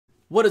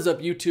What is up,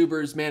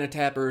 YouTubers, mana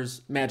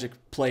tappers, Magic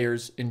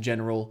players in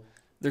general?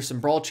 There's some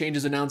Brawl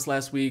changes announced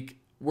last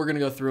week. We're going to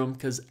go through them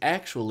because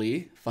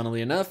actually,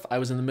 funnily enough, I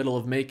was in the middle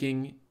of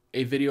making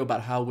a video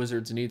about how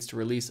Wizards needs to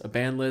release a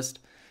ban list,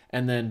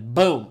 and then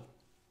boom,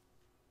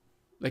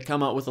 they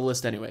come out with a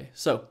list anyway.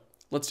 So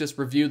let's just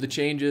review the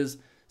changes,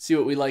 see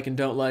what we like and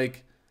don't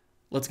like.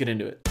 Let's get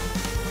into it.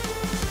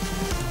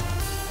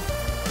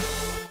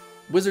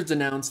 Wizards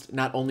announced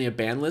not only a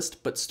ban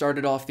list, but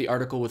started off the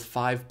article with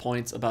 5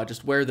 points about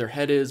just where their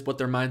head is, what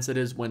their mindset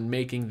is when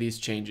making these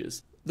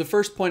changes. The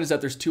first point is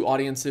that there's two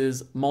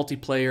audiences,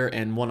 multiplayer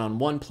and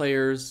one-on-one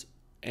players,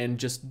 and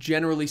just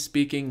generally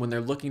speaking, when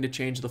they're looking to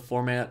change the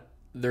format,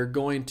 they're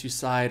going to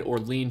side or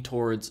lean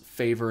towards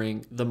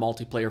favoring the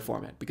multiplayer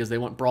format because they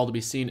want Brawl to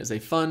be seen as a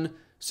fun,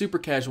 super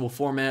casual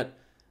format.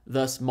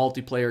 Thus,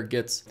 multiplayer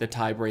gets the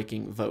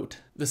tie-breaking vote.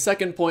 The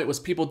second point was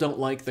people don't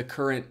like the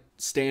current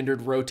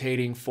standard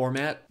rotating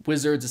format.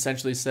 Wizards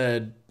essentially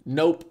said,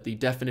 nope, the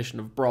definition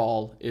of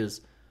Brawl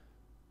is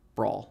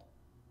Brawl.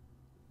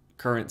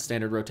 Current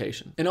standard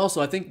rotation. And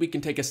also, I think we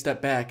can take a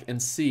step back and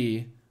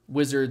see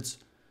Wizards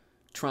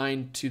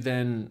trying to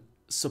then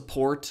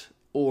support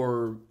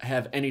or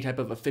have any type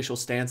of official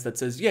stance that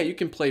says, yeah, you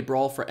can play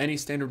Brawl for any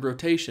standard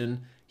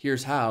rotation,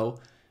 here's how,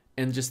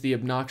 and just the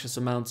obnoxious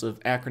amounts of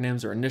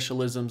acronyms or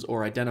initialisms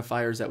or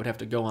identifiers that would have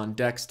to go on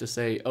decks to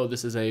say, oh,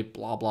 this is a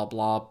blah, blah,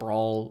 blah,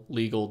 Brawl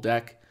legal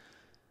deck.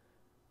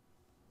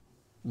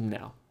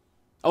 No.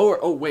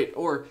 Oh, wait,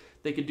 or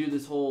they could do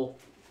this whole,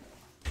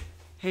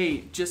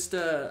 hey, just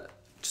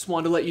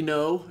wanted to let you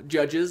know,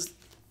 judges,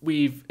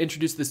 we've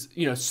introduced this,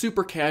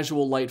 super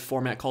casual light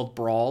format called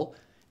Brawl,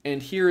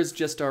 and here is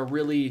just our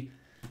really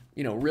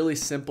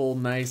simple,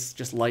 nice,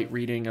 just light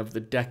reading of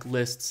the deck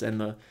lists and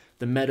the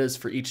metas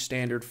for each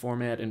standard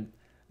format and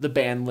the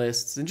ban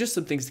lists and just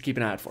some things to keep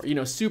an eye out for.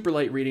 Super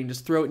light reading,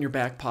 just throw it in your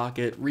back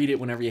pocket, read it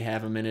whenever you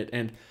have a minute,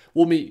 and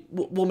we'll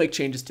make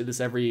changes to this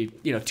every,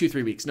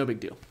 2-3 weeks, no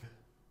big deal.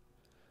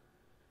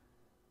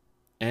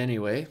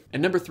 Anyway,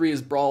 and number 3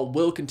 is Brawl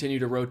will continue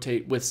to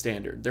rotate with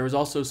standard. There was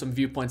also some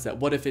viewpoints that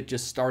what if it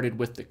just started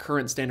with the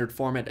current standard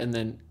format and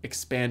then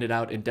expanded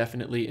out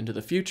indefinitely into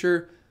the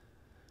future?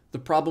 The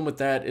problem with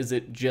that is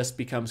it just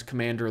becomes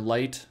Commander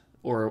Light,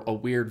 or a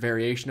weird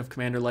variation of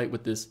Commander Light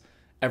with this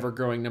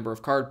ever-growing number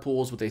of card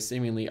pools with a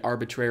seemingly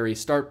arbitrary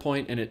start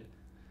point, and it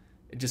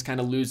just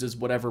kind of loses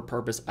whatever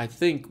purpose I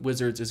think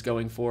Wizards is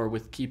going for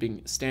with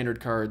keeping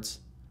standard cards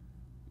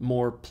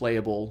more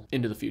playable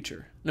into the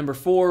future. Number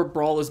 4,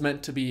 Brawl is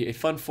meant to be a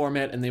fun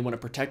format and they want to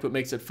protect what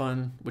makes it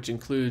fun, which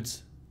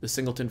includes the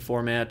singleton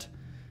format.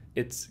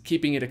 It's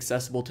keeping it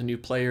accessible to new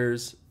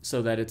players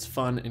so that it's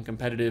fun and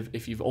competitive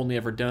if you've only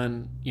ever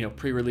done,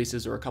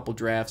 pre-releases or a couple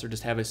drafts or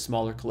just have a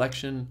smaller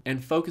collection,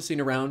 and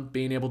focusing around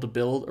being able to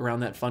build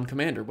around that fun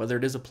commander, whether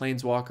it is a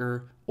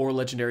planeswalker or a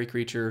legendary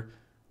creature.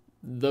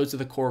 Those are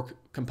the core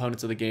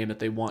components of the game that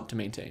they want to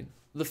maintain.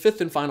 The 5th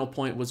and final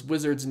point was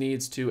Wizards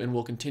needs to and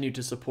will continue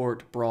to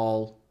support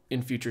Brawl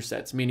in future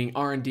sets, meaning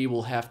R&D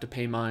will have to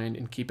pay mind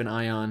and keep an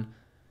eye on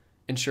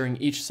ensuring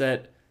each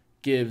set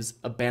gives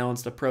a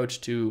balanced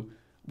approach to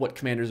what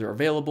commanders are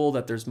available,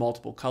 that there's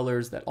multiple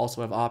colors that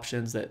also have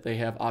options, that they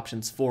have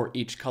options for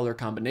each color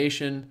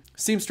combination.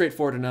 Seems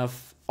straightforward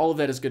enough. All of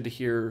that is good to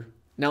hear.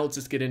 Now let's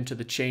just get into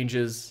the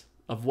changes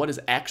of what is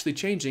actually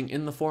changing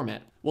in the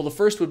format. Well, the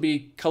first would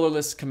be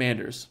colorless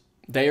commanders.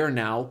 They are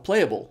now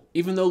playable.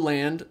 Even though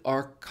land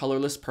are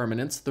colorless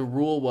permanents, the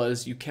rule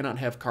was you cannot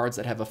have cards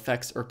that have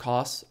effects or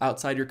costs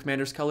outside your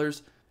commander's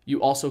colors. You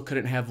also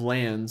couldn't have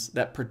lands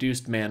that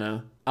produced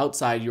mana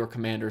outside your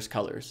commander's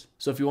colors.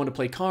 So if you want to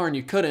play Karn,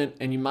 you couldn't,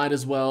 and you might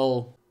as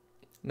well.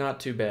 Not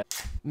too bad.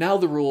 Now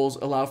the rules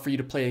allow for you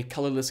to play a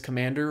colorless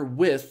commander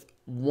with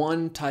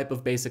one type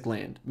of basic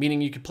land,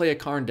 meaning you could play a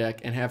Karn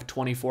deck and have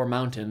 24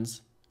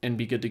 mountains and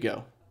be good to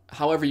go.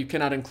 However, you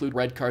cannot include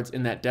red cards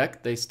in that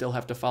deck. They still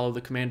have to follow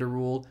the commander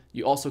rule.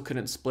 You also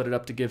couldn't split it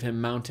up to give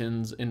him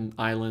mountains and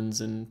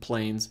islands and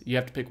plains. You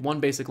have to pick one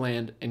basic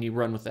land and you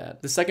run with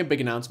that. The second big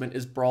announcement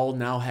is Brawl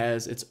now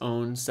has its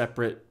own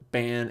separate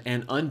ban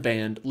and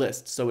unbanned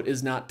list, so it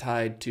is not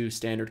tied to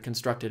standard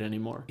constructed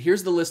anymore.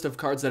 Here's the list of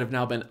cards that have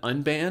now been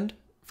unbanned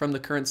from the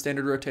current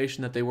standard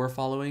rotation that they were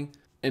following.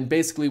 And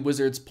basically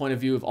Wizards' point of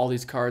view of all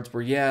these cards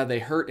were, yeah, they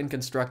hurt in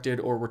constructed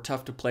or were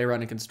tough to play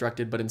around in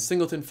constructed, but in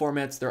singleton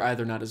formats, they're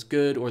either not as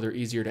good or they're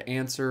easier to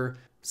answer.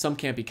 Some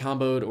can't be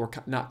comboed or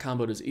not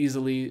comboed as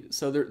easily,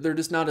 so they're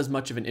just not as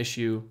much of an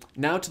issue.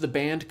 Now to the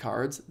banned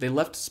cards, they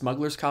left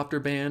Smuggler's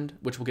Copter banned,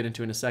 which we'll get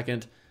into in a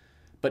second,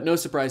 but no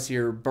surprise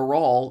here,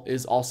 Brawl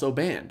is also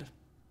banned.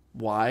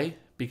 Why?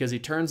 Because he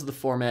turns the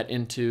format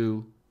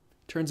into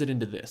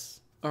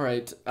this. All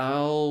right,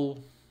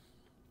 I'll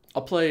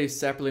play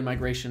Saproly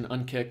Migration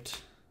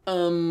unkicked.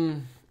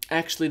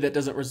 Actually, that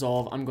doesn't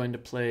resolve. I'm going to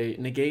play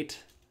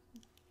Negate,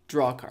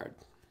 draw a card.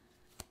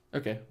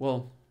 Okay,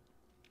 well,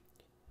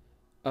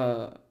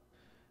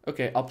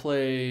 okay, I'll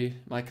play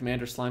my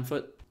Commander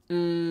Slimefoot.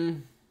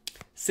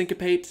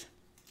 Syncopate,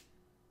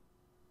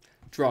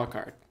 draw a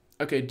card.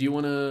 Okay, do you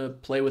want to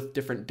play with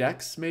different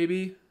decks,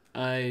 maybe?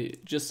 I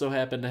just so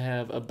happen to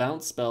have a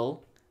bounce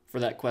spell for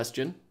that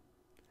question.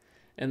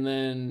 And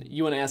then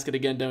you want to ask it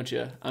again, don't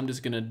you? I'm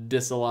just going to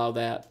disallow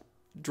that.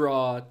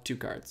 Draw 2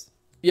 cards.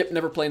 Yep,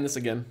 never playing this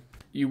again.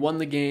 You won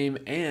the game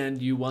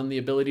and you won the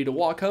ability to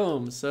walk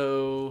home,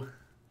 so...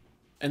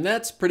 And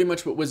that's pretty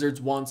much what Wizards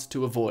wants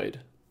to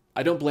avoid.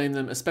 I don't blame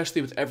them,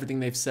 especially with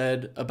everything they've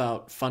said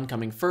about fun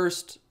coming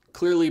first.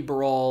 Clearly,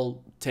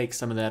 Brawl takes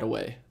some of that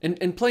away.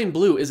 And playing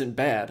blue isn't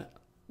bad,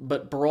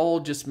 but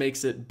Brawl just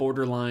makes it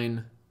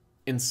borderline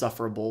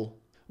insufferable.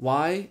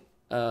 Why?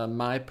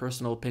 My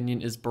personal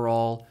opinion is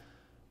Brawl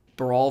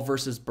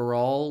versus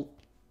Brawl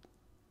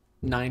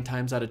 9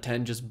 times out of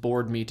 10 just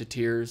bored me to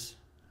tears.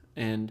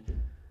 And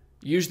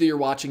usually you're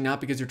watching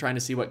not because you're trying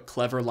to see what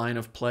clever line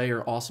of play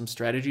or awesome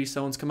strategy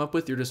someone's come up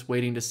with. You're just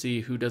waiting to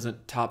see who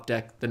doesn't top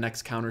deck the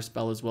next counter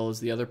spell as well as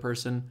the other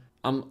person.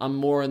 I'm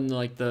more in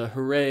like the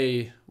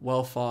hooray,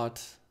 well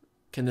fought,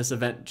 can this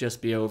event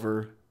just be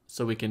over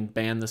so we can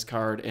ban this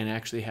card and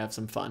actually have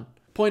some fun.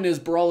 Point is,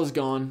 Brawl is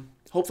gone.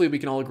 Hopefully we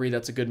can all agree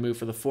that's a good move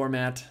for the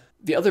format.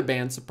 The other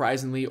ban,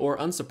 surprisingly or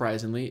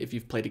unsurprisingly, if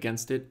you've played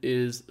against it,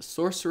 is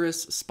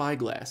Sorceress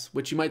Spyglass,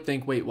 which you might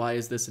think, wait, why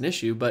is this an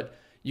issue? But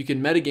you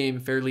can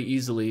metagame fairly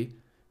easily,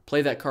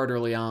 play that card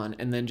early on,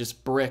 and then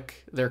just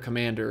brick their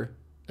commander,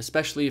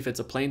 especially if it's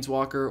a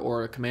planeswalker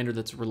or a commander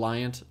that's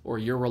reliant or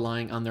you're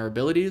relying on their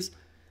abilities.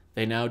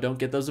 They now don't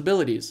get those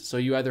abilities, so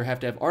you either have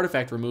to have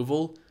artifact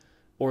removal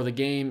or the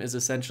game is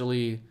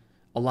essentially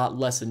a lot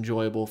less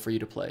enjoyable for you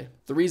to play.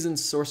 The reason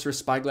Sorceress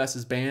Spyglass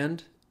is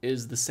banned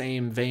is the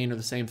same vein or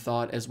the same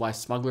thought as why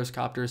Smuggler's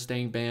Copter is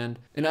staying banned.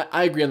 And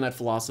I agree on that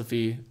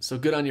philosophy, so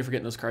good on you for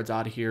getting those cards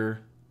out of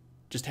here.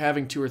 Just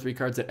having 2 or 3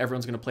 cards that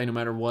everyone's going to play no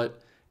matter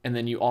what, and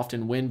then you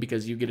often win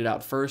because you get it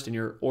out first and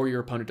your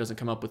opponent doesn't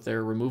come up with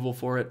their removal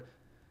for it,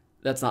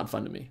 that's not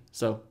fun to me.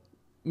 So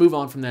move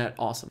on from that,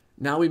 awesome.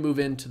 Now we move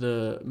into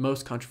the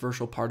most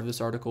controversial part of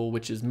this article,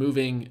 which is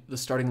moving the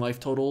starting life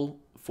total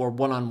for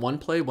one-on-one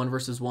play, 1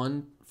 versus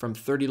 1, from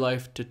 30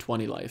 life to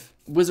 20 life.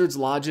 Wizards'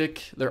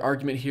 logic, their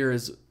argument here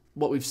is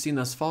what we've seen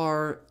thus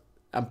far,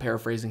 I'm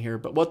paraphrasing here,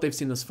 but what they've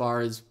seen thus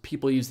far is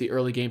people use the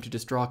early game to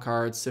just draw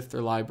cards, sift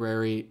their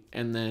library,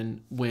 and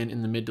then win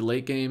in the mid to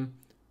late game,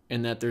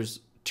 and that there's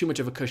too much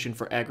of a cushion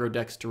for aggro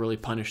decks to really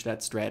punish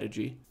that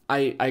strategy.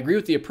 I agree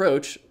with the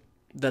approach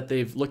that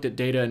they've looked at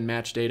data and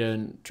matched data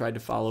and tried to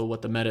follow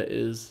what the meta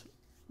is,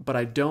 but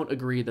I don't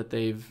agree that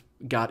they've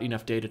got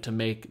enough data to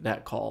make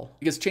that call.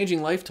 Because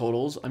changing life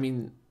totals, I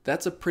mean,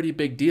 that's a pretty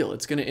big deal.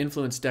 It's going to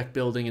influence deck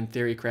building and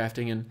theory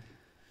crafting,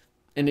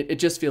 and it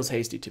just feels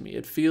hasty to me.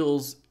 It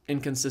feels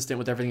inconsistent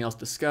with everything else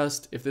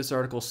discussed. If this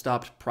article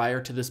stopped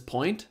prior to this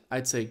point,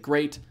 I'd say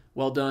great,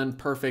 well done,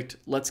 perfect.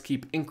 Let's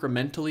keep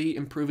incrementally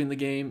improving the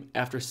game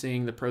after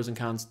seeing the pros and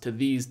cons to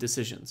these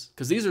decisions.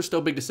 Because these are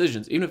still big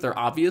decisions. Even if they're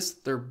obvious,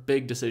 they're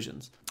big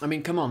decisions. I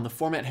mean, come on, the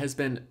format has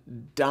been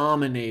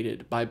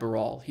dominated by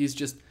Brawl. He's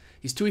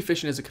too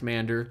efficient as a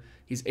commander.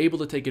 He's able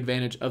to take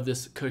advantage of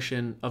this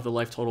cushion of the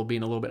life total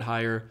being a little bit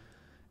higher.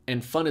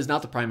 And fun is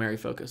not the primary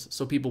focus,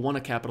 so people want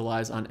to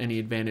capitalize on any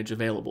advantage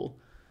available.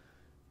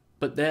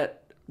 But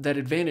that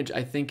advantage,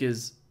 I think,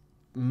 is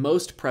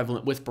most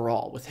prevalent with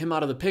Brawl. With him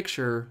out of the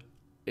picture,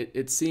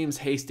 it seems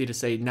hasty to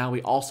say now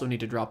we also need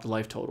to drop the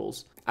life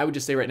totals. I would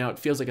just say right now it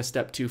feels like a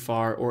step too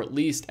far, or at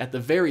least, at the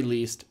very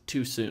least,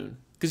 too soon.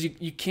 Because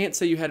you can't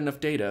say you had enough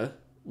data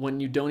when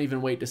you don't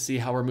even wait to see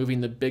how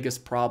removing the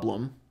biggest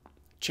problem,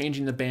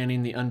 changing the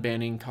banning, the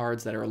unbanning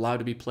cards that are allowed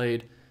to be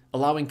played,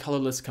 allowing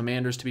colorless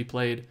commanders to be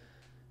played.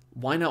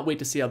 Why not wait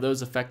to see how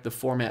those affect the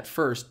format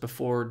first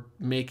before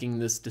making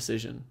this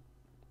decision?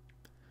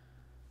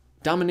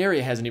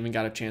 Dominaria hasn't even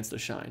got a chance to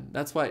shine.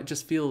 That's why it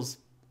just feels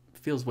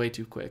way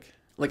too quick.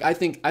 Like I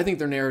think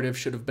their narrative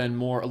should have been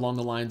more along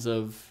the lines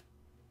of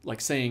like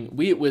saying,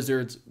 we at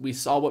Wizards, we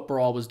saw what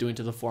Brawl was doing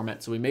to the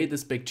format, so we made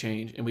this big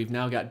change, and we've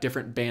now got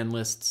different ban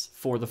lists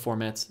for the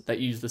formats that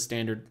use the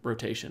standard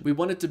rotation. We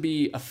want it to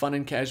be a fun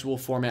and casual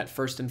format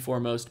first and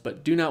foremost,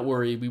 but do not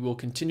worry, we will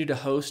continue to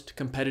host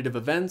competitive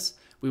events,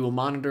 we will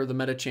monitor the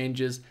meta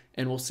changes,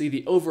 and we'll see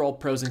the overall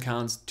pros and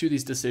cons to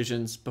these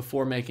decisions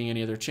before making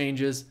any other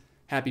changes.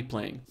 Happy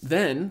playing.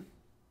 Then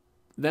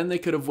they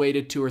could have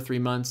waited 2 or 3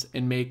 months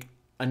and make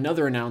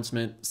another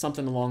announcement,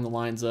 something along the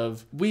lines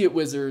of, we at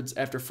Wizards,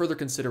 after further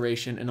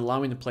consideration and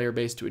allowing the player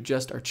base to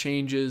adjust our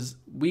changes,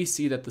 we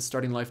see that the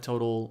starting life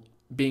total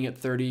being at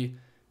 30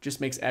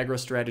 just makes aggro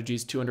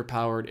strategies too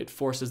underpowered. It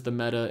forces the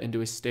meta into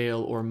a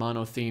stale or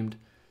mono-themed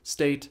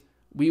state.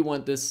 We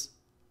want this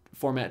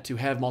format to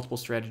have multiple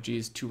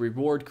strategies to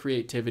reward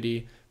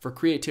creativity, for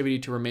creativity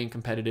to remain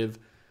competitive.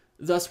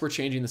 Thus, we're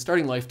changing the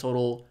starting life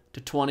total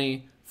to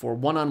 20 for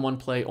one-on-one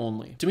play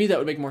only. To me, that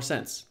would make more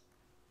sense.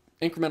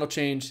 Incremental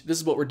change, this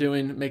is what we're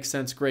doing, makes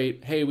sense,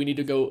 great. Hey, we need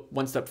to go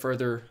one step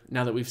further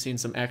now that we've seen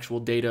some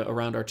actual data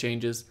around our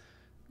changes.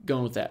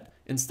 Going with that.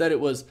 Instead, it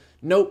was,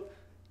 nope,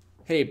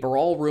 hey,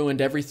 Brawl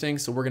ruined everything,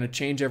 so we're going to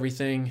change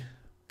everything.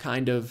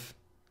 Kind of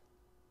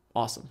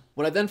awesome.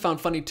 What I then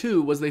found funny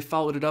too was they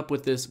followed it up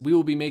with this, we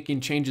will be making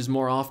changes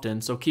more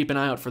often, so keep an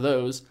eye out for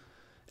those.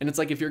 And it's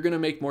like, if you're going to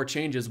make more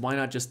changes, why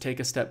not just take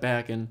a step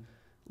back and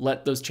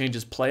let those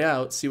changes play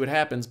out, see what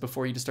happens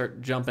before you just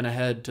start jumping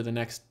ahead to the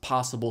next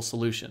possible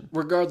solution.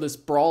 Regardless,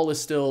 Brawl is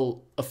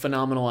still a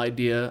phenomenal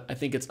idea. I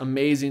think it's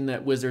amazing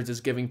that Wizards is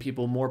giving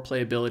people more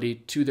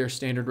playability to their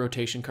standard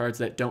rotation cards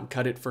that don't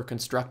cut it for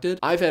constructed.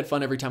 I've had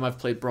fun every time I've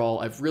played Brawl.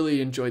 I've really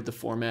enjoyed the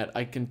format.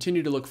 I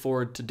continue to look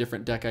forward to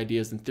different deck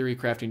ideas and theory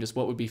crafting, just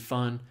what would be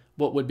fun,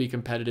 what would be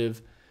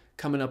competitive,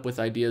 coming up with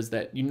ideas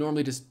that you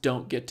normally just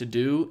don't get to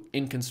do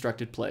in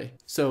constructed play.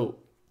 So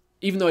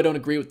even though I don't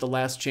agree with the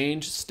last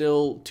change,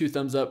 still 2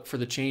 thumbs up for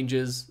the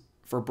changes,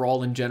 for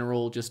Brawl in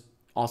general, just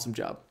awesome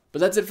job. But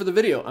that's it for the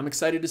video. I'm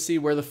excited to see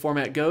where the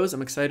format goes.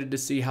 I'm excited to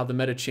see how the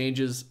meta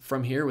changes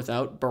from here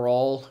without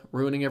Brawl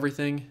ruining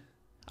everything.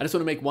 I just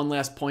want to make one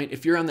last point.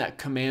 If you're on that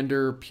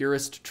Commander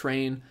purist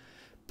train,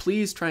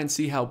 please try and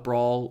see how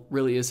Brawl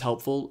really is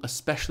helpful,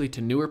 especially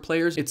to newer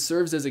players. It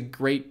serves as a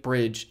great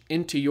bridge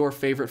into your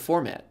favorite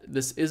format.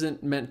 This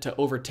isn't meant to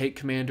overtake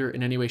Commander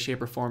in any way,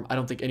 shape, or form. I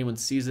don't think anyone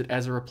sees it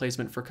as a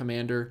replacement for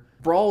Commander.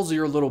 Brawl's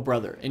your little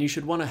brother, and you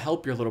should want to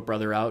help your little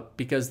brother out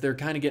because they're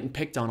kind of getting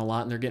picked on a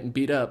lot and they're getting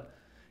beat up,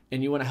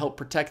 and you want to help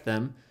protect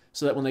them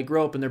so that when they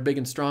grow up and they're big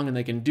and strong and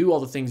they can do all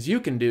the things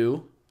you can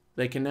do,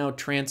 they can now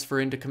transfer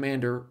into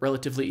Commander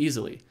relatively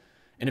easily.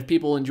 And if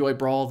people enjoy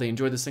Brawl, they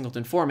enjoy the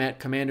singleton format,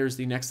 Commander's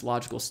the next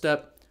logical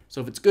step.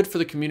 So if it's good for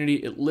the community,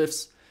 it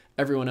lifts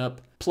everyone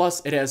up.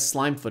 Plus, it has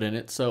Slimefoot in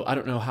it, so I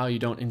don't know how you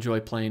don't enjoy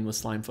playing with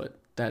Slimefoot.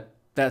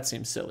 That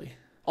seems silly.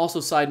 Also,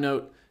 side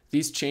note,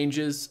 these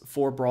changes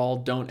for Brawl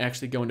don't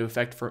actually go into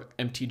effect for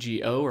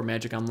MTGO or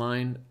Magic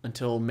Online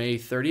until May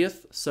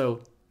 30th,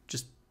 so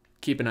just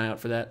keep an eye out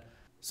for that.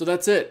 So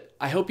that's it.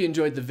 I hope you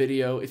enjoyed the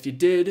video. If you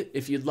did,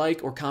 if you'd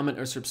like or comment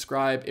or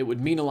subscribe, it would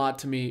mean a lot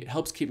to me. It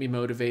helps keep me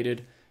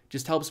motivated.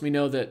 Just helps me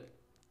know that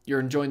you're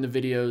enjoying the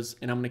videos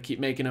and I'm going to keep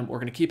making them. We're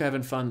going to keep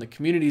having fun. The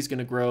community's going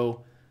to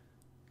grow.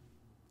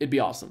 It'd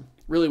be awesome.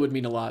 Really would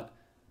mean a lot.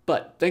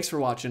 But thanks for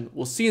watching.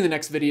 We'll see you in the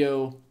next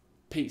video.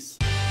 Peace.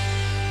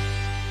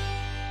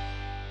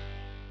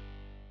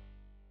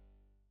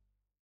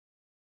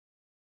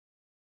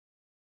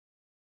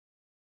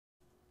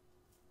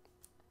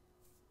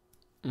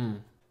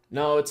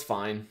 No, it's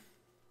fine.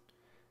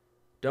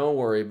 Don't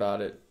worry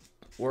about it.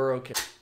 We're okay.